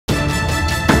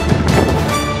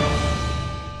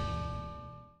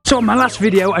So in my last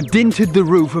video, I dented the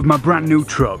roof of my brand new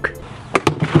truck.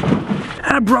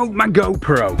 And I broke my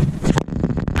GoPro.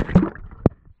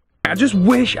 I just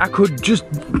wish I could just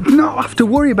not have to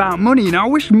worry about money, you know. I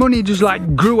wish money just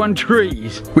like grew on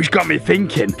trees. Which got me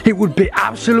thinking, it would be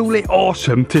absolutely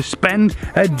awesome to spend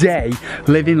a day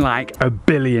living like a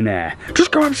billionaire.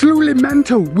 Just go absolutely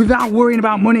mental without worrying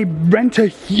about money. Rent a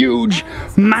huge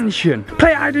mansion.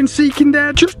 Play hide and seek in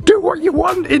there. Just do what you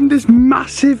want in this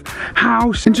massive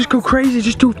house and just go crazy.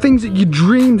 Just do things that you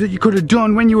dreamed that you could have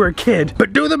done when you were a kid.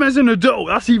 But do them as an adult.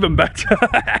 That's even better.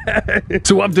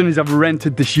 So what I've done is I've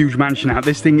rented this huge mansion out.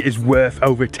 This thing is worth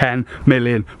over 10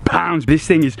 million pounds. This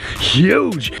thing is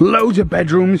huge. Loads of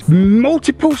bedrooms,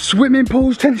 multiple swimming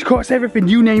pools, tennis courts, everything,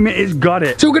 you name it, it's got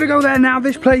it. So we're gonna go there now.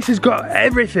 This place has got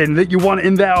everything that you want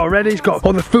in there already. It's got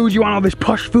all the food you want, all this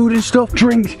posh food and stuff,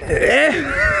 drinks.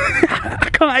 I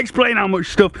can't explain how much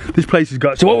stuff this place has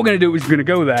got. So what we're gonna do is we're gonna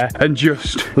go there and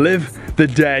just live the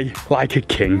day like a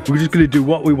king. We're just gonna do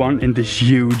what we want in this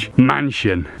huge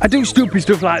mansion. I do stupid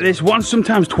stuff like this once,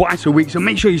 sometimes twice a week, so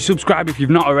make sure you subscribe if you've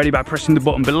not already by pressing the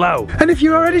button below. And if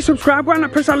you're already subscribed, why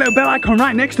not press that little bell icon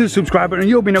right next to the subscribe button and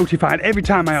you'll be notified every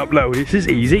time I upload. It's as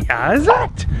easy as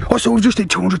that. Also, we've just hit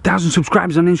 200,000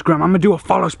 subscribers on Instagram. I'm gonna do a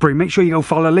follow spree. Make sure you go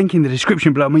follow, link in the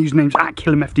description below. My username's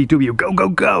 @KillemFDW. Go, go,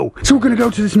 go. So we're gonna go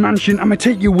to this mansion. I'm gonna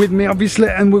take you with me, obviously,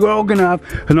 and we're all gonna have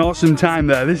an awesome time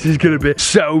there. This is gonna be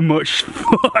so much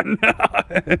fun.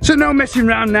 So no messing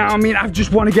around now. I mean, I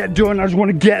just want to get done. I just want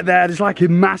to get there. It's like a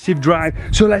massive drive.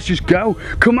 So let's just go.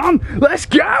 Come on, let's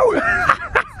go.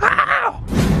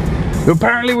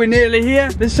 Apparently we're nearly here.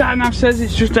 The sat nav says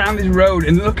it's just down this road,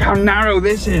 and look how narrow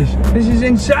this is. This is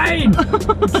insane.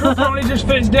 The truck only just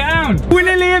fits down. We're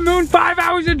nearly here, Moon. 5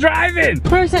 hours of driving.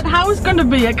 Where's that house gonna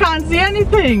be? I can't see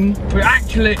anything. We're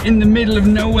actually in the middle of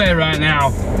nowhere right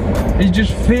now. There's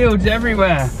just fields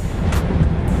everywhere.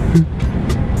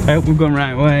 I hope we've gone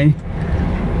right way.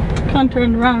 Can't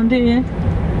turn around here.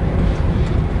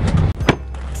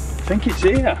 I think it's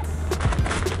here.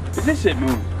 Is this it,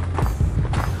 Moon?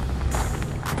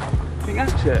 I think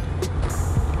that's it.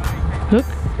 Look,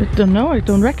 I don't know, I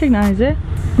don't recognise it.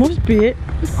 Must be it.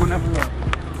 Let's go and have a look.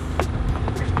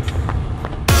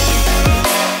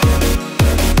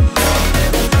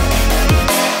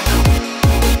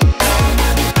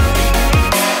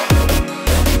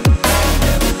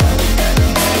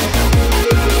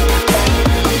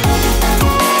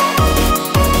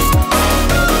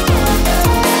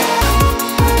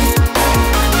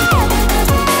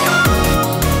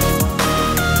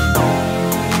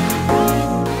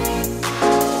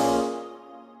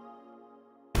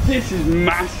 This is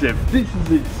massive. This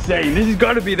is insane. This has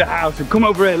got to be the house. And come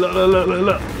over here. Look, look, look, look,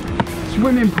 look.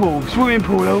 Swimming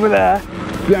pool over there.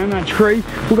 Behind that tree.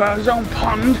 We've got our own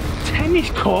pond. Tennis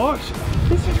courts.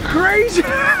 This is crazy. Go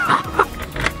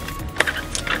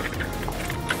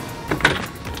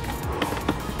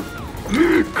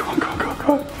on, go on, go on,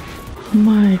 go on.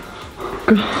 My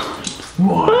God.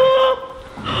 What?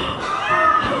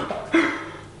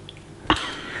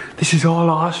 This is all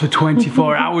ours for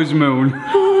 24 hours, Moon.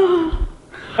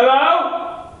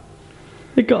 Hello?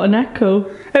 They got an echo.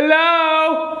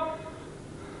 Hello?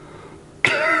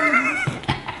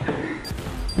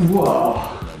 Whoa.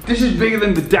 This is bigger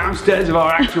than the downstairs of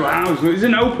our actual house. There's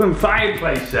an open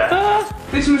fireplace there.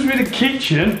 This must be the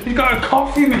kitchen. He's got a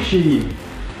coffee machine.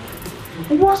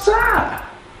 What's that?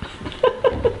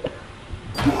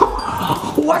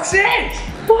 What's it?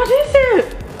 What is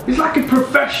it? It's like a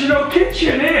professional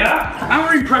kitchen here.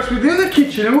 I'm impressed with the other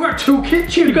kitchen, and we've got two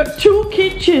kitchens. You got two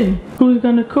kitchens. Who's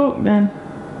gonna cook then?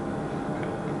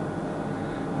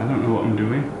 I don't know what I'm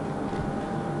doing.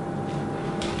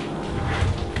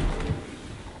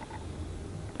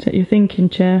 Is that your thinking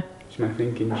chair? It's my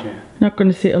thinking chair. Not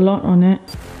gonna sit a lot on it.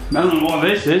 I don't know what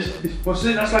this is. What's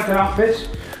it? That's like an office.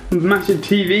 Massive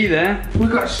TV there.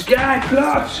 We've got Sky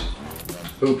Plus.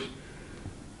 Oops.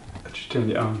 I just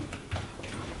turned it on.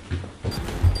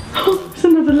 Oh, there's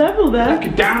another level there. Like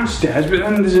a downstairs, but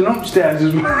then there's an upstairs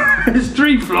as well. There's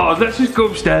 3 floors. Let's just go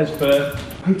upstairs first.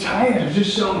 I'm tired. There's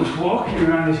just so much walking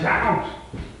around this house.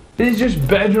 There's just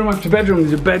bedroom after bedroom.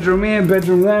 There's a bedroom here,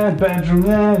 bedroom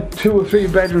there, 2 or 3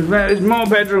 bedrooms there. There's more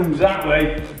bedrooms that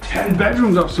way. 10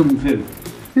 bedrooms or something.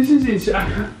 This is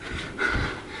insane.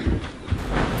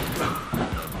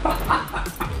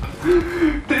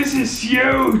 This is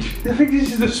huge. I think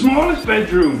this is the smallest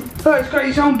bedroom. Oh, it's got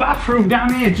its own bathroom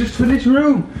down here just for this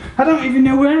room. I don't even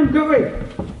know where I'm going.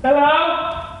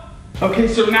 Hello? Okay,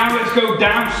 so now let's go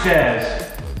downstairs.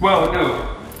 Well,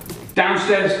 no.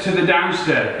 Downstairs to the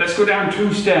downstairs. Let's go down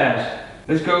 2 stairs.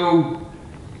 Let's go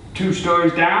 2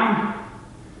 stories down.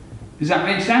 Does that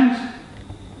make sense?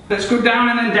 Let's go down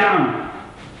and then down.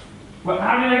 Well,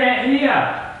 how did I get here?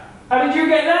 How did you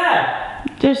get there?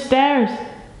 There's stairs.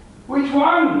 Which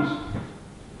ones?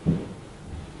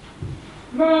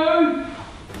 Moon!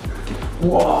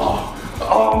 Whoa!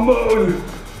 Oh, Moon!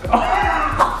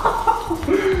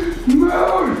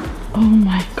 Moon! Oh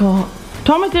my god.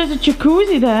 Thomas, there's a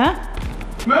jacuzzi there.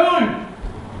 Moon!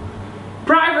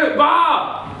 Private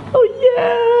bar! Oh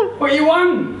yeah! What you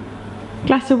want?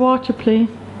 Glass of water, please.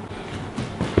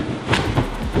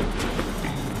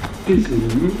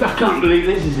 I can't believe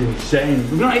this is insane.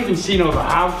 We've not even seen over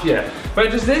house yet. Where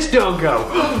does this door go?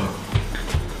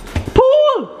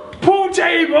 Pool! Pool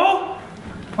table?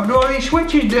 What do all these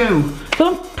switches do?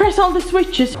 Don't press all the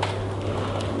switches.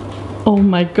 Oh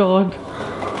my god.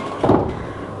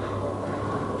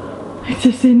 It's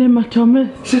a cinema, Thomas.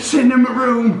 It's a cinema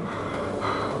room.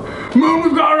 Moon,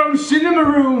 we've got our own cinema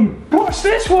room. What's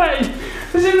this way?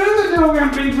 There's another door we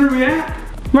haven't been through yet.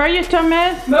 Where are you,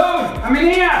 Thomas? Moon, I'm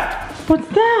in here. What's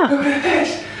that? Look at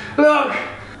this. Look.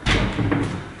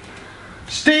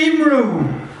 Steam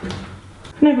room.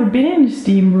 I've never been in a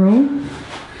steam room.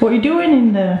 What are you doing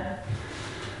in there?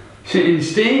 Sitting in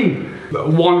steam. But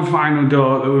one final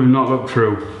door that we've not looked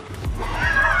through.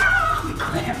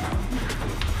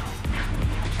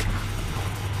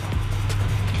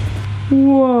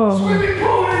 Whoa. Swimming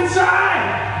pool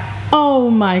inside. Oh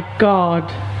my god.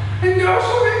 Indoor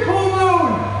swimming pool,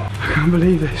 Moon. I can't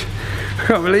believe this. I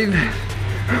can't believe this.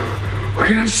 We're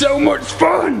gonna have so much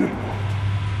fun.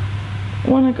 I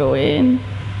wanna go in.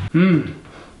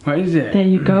 What is it? There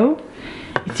you go.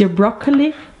 It's your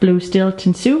broccoli blue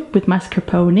Stilton soup with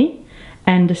mascarpone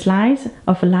and a slice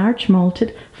of a large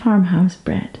malted farmhouse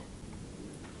bread.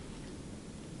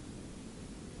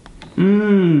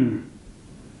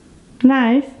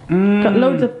 Nice. Got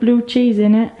loads of blue cheese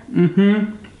in it.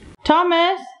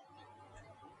 Thomas,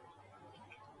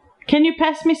 can you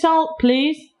pass me salt,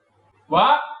 please?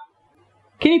 What?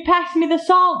 Can you pass me the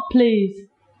salt, please?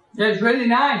 Yeah, it's really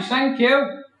nice, thank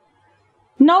you.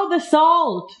 No, the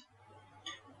salt.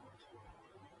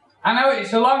 I know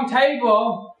it's a long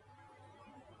table.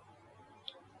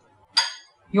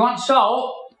 You want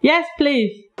salt? Yes,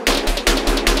 please.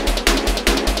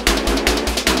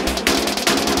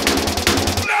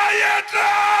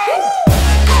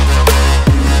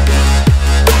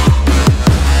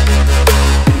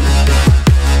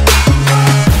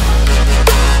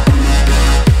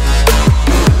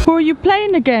 Who are you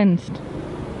playing against?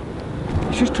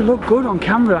 It's just to look good on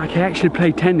camera, like I actually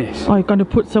play tennis. Oh, you're going to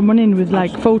put someone in with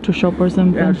like Photoshop or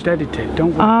something? Yeah, I'll just edit it,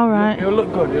 don't worry. Alright. It'll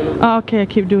look good, it'll look good. Oh, okay, I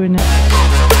keep doing it.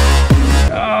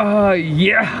 Oh,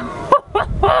 yeah.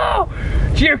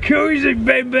 Jacuzzi,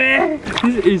 baby.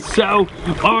 This is so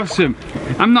awesome.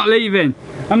 I'm not leaving.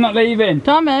 I'm not leaving.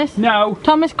 Thomas? No.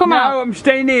 Thomas, come out. No, I'm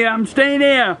staying here. I'm staying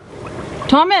here.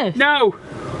 Thomas? No.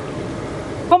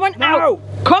 Come on out.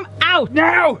 Come out.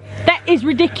 No. That is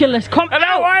ridiculous. Come I don't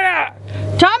out. want it.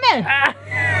 Thomas!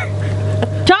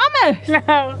 Thomas!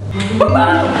 No.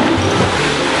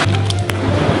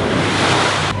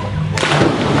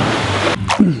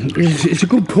 It's a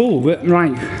good pull, but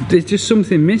right, there's just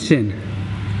something missing.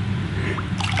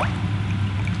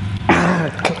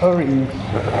 Chlorine.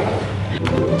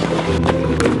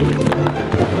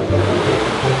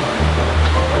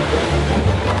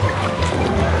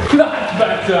 That's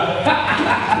better.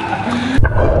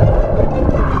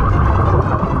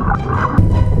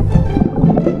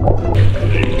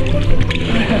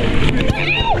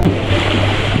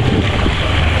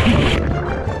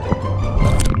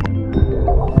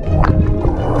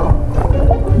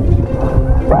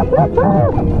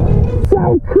 So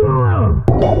cool!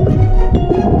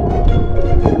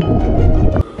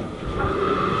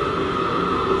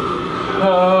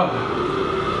 Oh,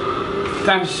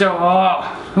 that's so hot.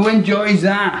 Who enjoys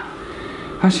that?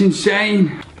 That's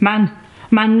insane. Man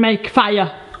make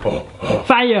fire. Fire.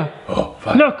 Fire.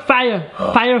 Look, fire.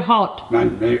 Fire hot.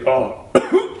 Man, make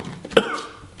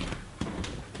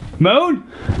Moon?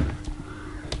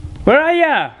 Where are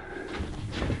ya?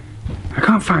 I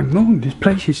can't find Moon. This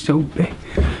place is so big.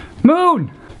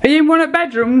 Moon! Are you in one of the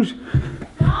bedrooms?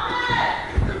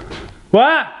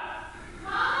 What?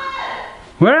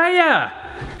 Where are ya?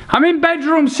 I'm in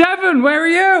bedroom 7. Where are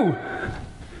you?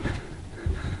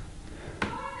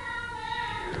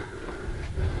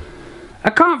 I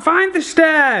can't find the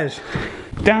stairs.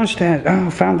 Downstairs. Oh, I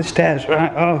found the stairs.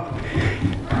 Right. Oh.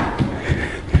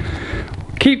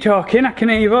 Keep talking. I can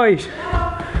hear your voice.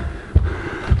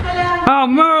 Oh,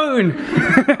 Moon!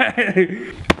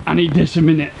 I need this a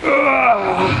minute.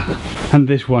 Ugh. And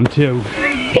this one too.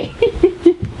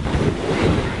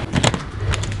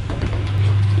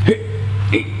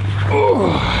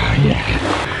 Oh.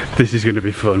 This is gonna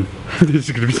be fun. This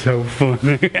is gonna be so fun.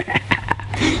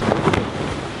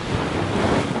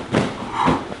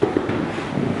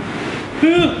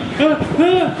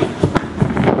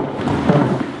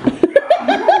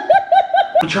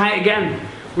 I'll try it again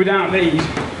without these.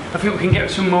 I think we can get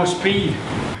some more speed.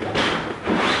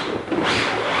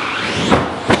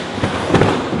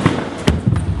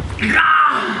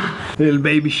 Little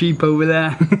baby sheep over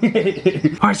there.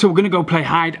 Alright, so we're gonna go play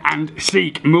hide and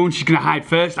seek. Moon, she's gonna hide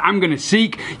first. I'm gonna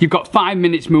seek. You've got 5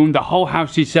 minutes, Moon, the whole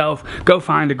house to yourself. Go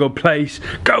find a good place.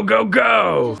 Go, go,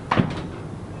 go!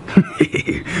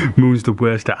 Moon's the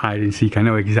worst at hide and seek. I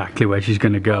know exactly where she's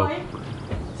gonna go.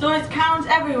 So it counts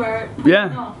everywhere?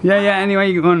 Yeah, yeah,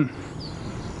 anyway you want.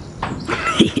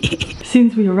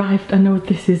 Since we arrived, I know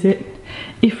this is it.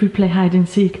 If we play hide and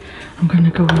seek, I'm gonna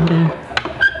go in there.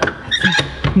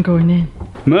 I'm going in.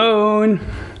 Moon,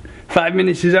 5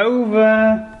 minutes is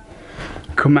over.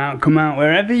 Come out,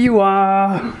 wherever you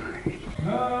are.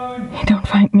 Moon. You don't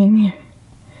find me in here.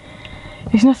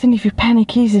 There's nothing if you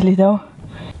panic easily though.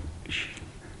 Shh.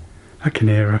 I can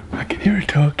hear her. I can hear her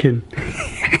talking.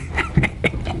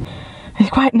 It's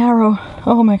quite narrow.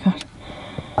 Oh my god.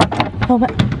 Oh my.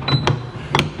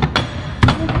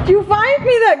 Did you find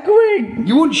me that quick?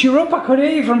 You wouldn't cheer up, I could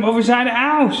hear you from the other side of the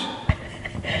house.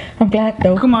 I'm glad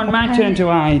though. Come on, my turn to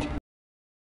hide.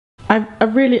 I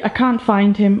can't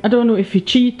find him. I don't know if he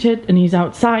cheated and he's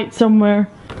outside somewhere.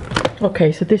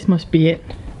 Okay, so this must be it.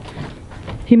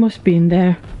 He must be in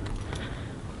there.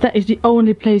 That is the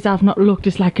only place I've not looked.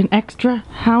 It's like an extra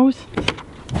house.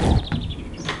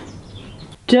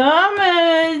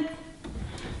 Thomas!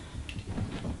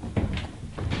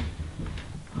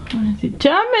 What is it?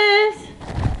 Thomas!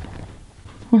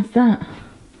 What's that?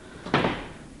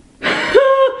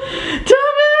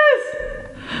 Thomas!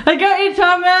 I got you,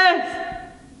 Thomas!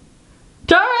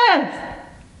 Thomas!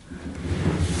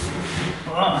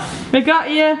 What? I got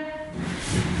you.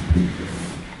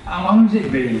 How long has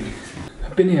it been?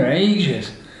 I've been here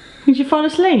ages. Did you fall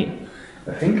asleep?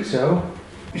 I think so.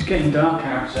 It's getting dark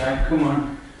outside, come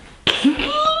on.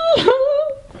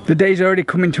 The day's already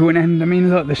coming to an end. I mean,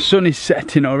 look, the sun is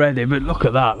setting already, but look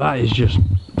at that. That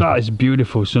is a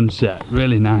beautiful sunset.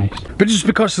 Really nice. But just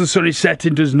because the sun is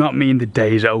setting does not mean the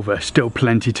day's over. Still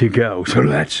plenty to go. So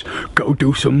let's go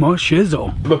do some more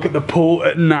shizzle. Look at the pool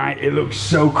at night. It looks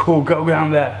so cool. Go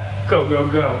down there. Go, go,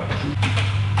 go.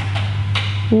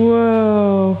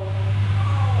 Whoa.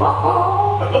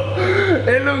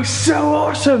 It looks so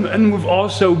awesome. And we've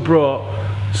also brought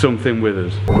something with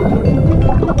us.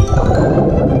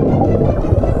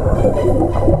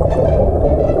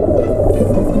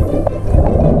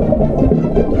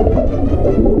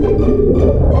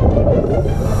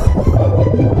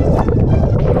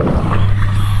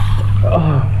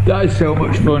 Oh, that is so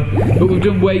much fun. But we've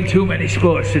done way too many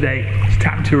sports today. It's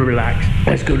time to relax.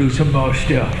 Let's go do some more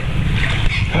stuff.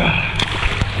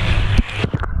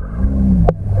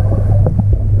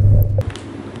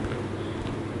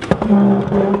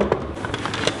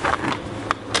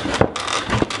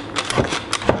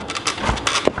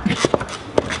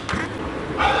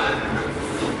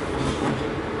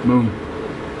 Moon,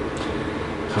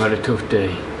 I've had a tough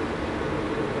day.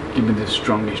 Give me the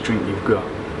strongest drink you've got.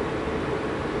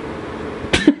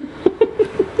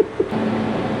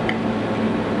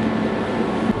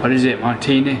 What is it,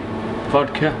 martini?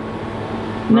 Vodka?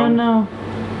 Rum? No.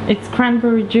 It's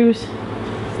cranberry juice,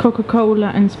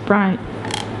 Coca-Cola and Sprite.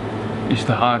 It's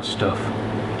the hard stuff.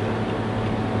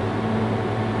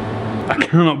 I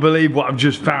cannot believe what I've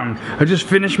just found. I just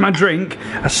finished my drink,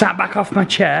 I sat back off my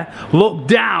chair, looked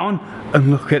down,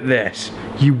 and look at this.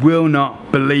 You will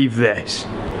not believe this.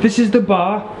 This is the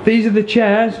bar, these are the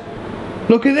chairs.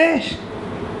 Look at this.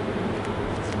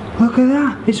 Look at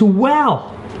that, it's a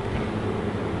well.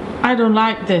 I don't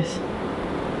like this.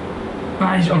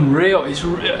 That is unreal, it's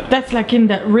real. That's like in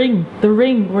that ring, the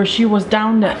ring where she was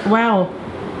down that well.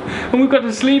 And we've got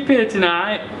to sleep here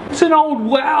tonight. It's an old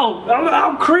well.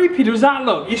 How creepy does that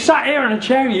look? You sat here on a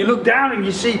chair and you look down and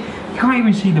you can't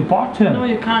even see the bottom. No,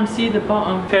 you can't see the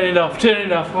bottom. Turn it off, turn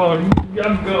it off. Oh,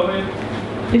 I'm going.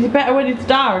 Is it better when it's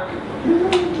dark?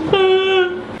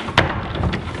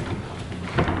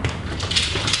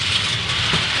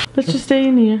 Let's just stay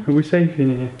in here. Are we safe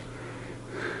in here?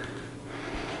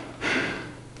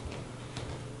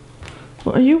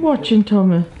 What are you watching,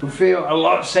 Tommy? We feel a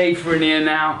lot safer in here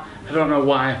now. I don't know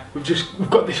why. We've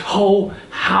got this whole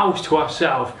house to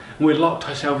ourselves and we locked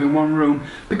ourselves in one room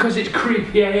because it's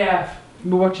creepy AF.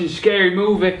 We're watching a scary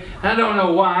movie and I don't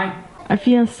know why. I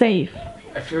feel safe.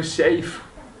 I feel safe.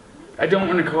 I don't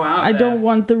want to go out I don't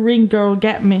want the ring girl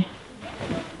get me.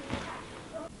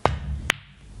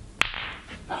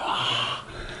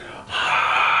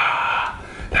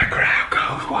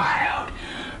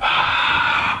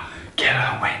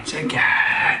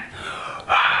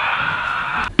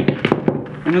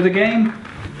 Another game?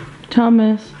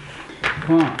 Thomas,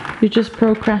 What? you're just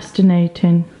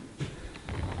procrastinating.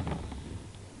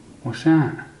 What's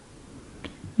that?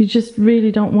 You just really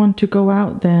don't want to go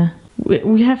out there.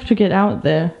 We have to get out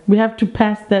there. We have to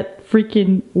pass that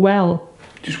freaking well.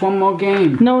 Just one more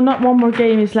game. No, not one more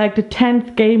game. It's like the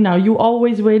 10th game now. You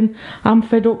always win. I'm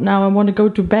fed up now. I want to go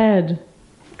to bed.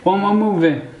 One more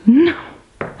movie. No.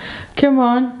 Come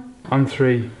on. On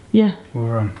 3. Yeah.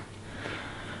 We're on.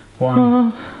 1.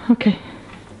 Oh, okay.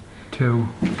 2.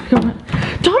 Come on.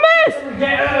 Thomas!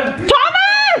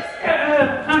 Thomas!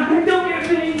 Don't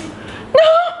get me! No!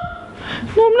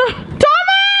 No, I'm not.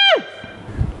 Thomas!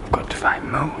 I've got to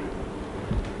find Moon.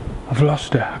 I've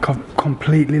lost her. I've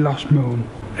completely lost Moon.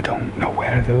 I don't know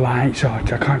where the lights are.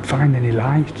 I can't find any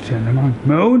lights to turn them on.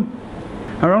 Moon?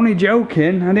 I'm only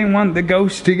joking. I didn't want the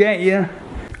ghost to get you.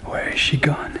 Where is she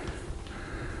gone?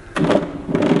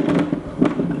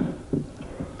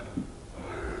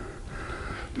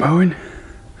 Moon?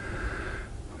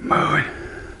 Moon?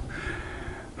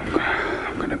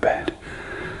 I'm going to bed.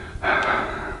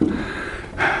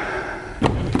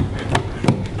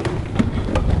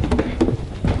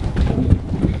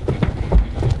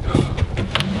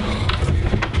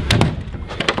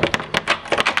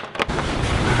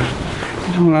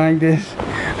 I don't like this.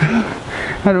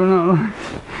 I don't know.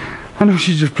 I know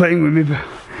she's just playing with me, but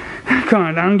I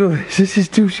can't handle this. This is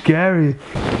too scary.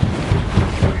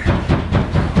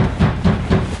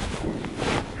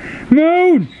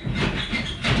 Moon!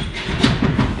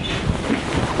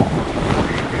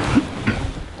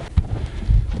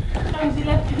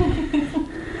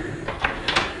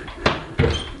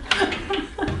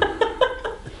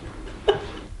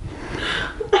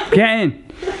 Get in!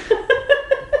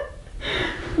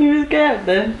 You scared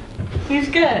then? You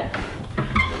scared?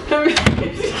 You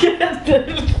scared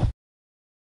then?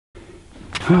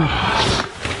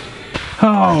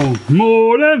 Oh,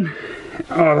 morning!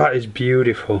 Oh, that is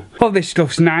beautiful. All this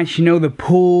stuff's nice, you know, the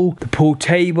pool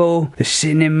table, the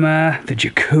cinema, the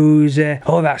jacuzzi,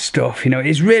 all that stuff, you know,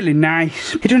 it's really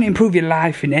nice. It doesn't improve your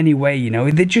life in any way, you know,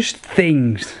 they're just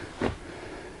things.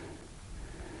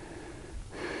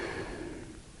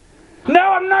 No,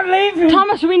 I'm not leaving!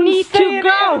 Thomas, we need to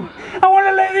go! I want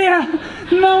to live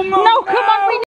here! No more! No, come on, we